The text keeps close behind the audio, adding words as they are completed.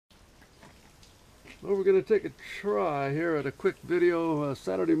Well, we're going to take a try here at a quick video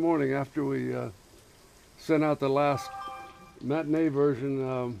Saturday morning after we sent out the last matinee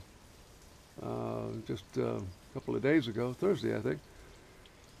version just a couple of days ago, Thursday, I think.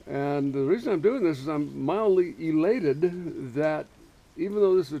 And the reason I'm doing this is I'm mildly elated that even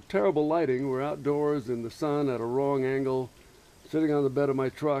though this is terrible lighting, we're outdoors in the sun at a wrong angle, sitting on the bed of my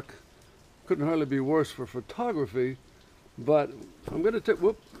truck. Couldn't hardly be worse for photography, but I'm going to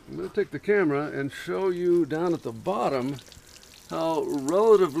take the camera and show you down at the bottom how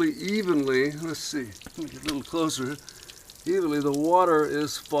relatively evenly, let's see, let me get a little closer, evenly the water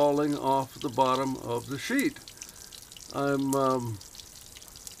is falling off the bottom of the sheet. I'm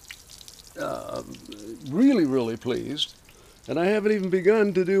really pleased, and I haven't even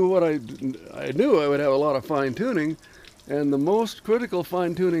begun to do what I knew I would have a lot of fine tuning, and the most critical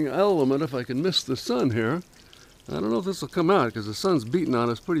fine tuning element, if I can miss the sun here, I don't know if this will come out because the sun's beating on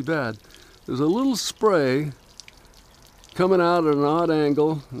us pretty bad. There's a little spray coming out at an odd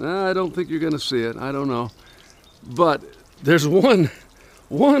angle. I don't think you're going to see it. I don't know. But there's one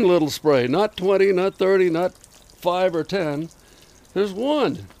little spray, not 20, not 30, not 5 or 10. There's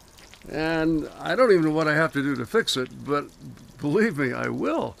one. And I don't even know what I have to do to fix it, but believe me, I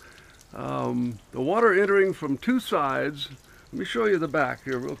will. The water entering from two sides. Let me show you the back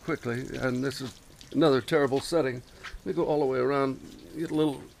here real quickly. And this is another terrible setting. Let me go all the way around, get a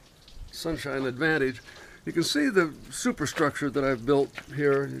little sunshine advantage. You can see the superstructure that I've built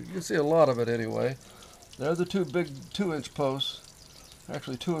here. You can see a lot of it anyway. There are the two big 2-inch posts,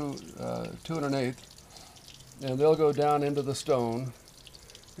 actually 2 1/8, and they'll go down into the stone.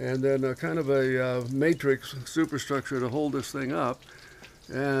 And then kind of a matrix superstructure to hold this thing up.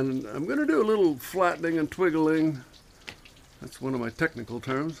 And I'm going to do a little flattening and twiggling. That's one of my technical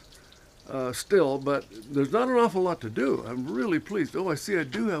terms. Still, but there's not an awful lot to do. I'm really pleased. Oh, I see I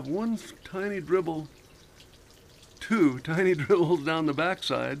do have one tiny dribble, two tiny dribbles down the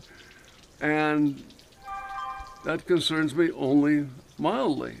backside, and that concerns me only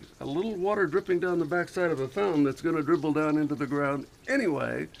mildly. A little water dripping down the backside of a fountain that's going to dribble down into the ground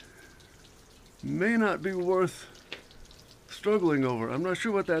anyway may not be worth struggling over. I'm not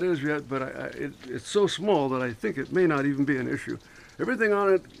sure what that is yet, but it's so small that I think it may not even be an issue. Everything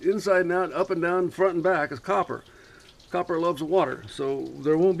on it, inside and out, up and down, front and back, is copper. Copper loves water, so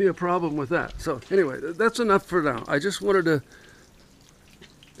there won't be a problem with that. So anyway, that's enough for now. I just wanted to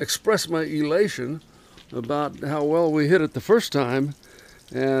express my elation about how well we hit it the first time,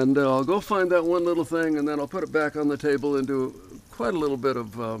 and I'll go find that one little thing, and then I'll put it back on the table and do quite a little bit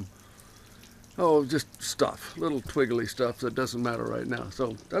of just stuff, little twiggly stuff that doesn't matter right now.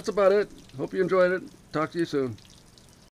 So that's about it. Hope you enjoyed it. Talk to you soon.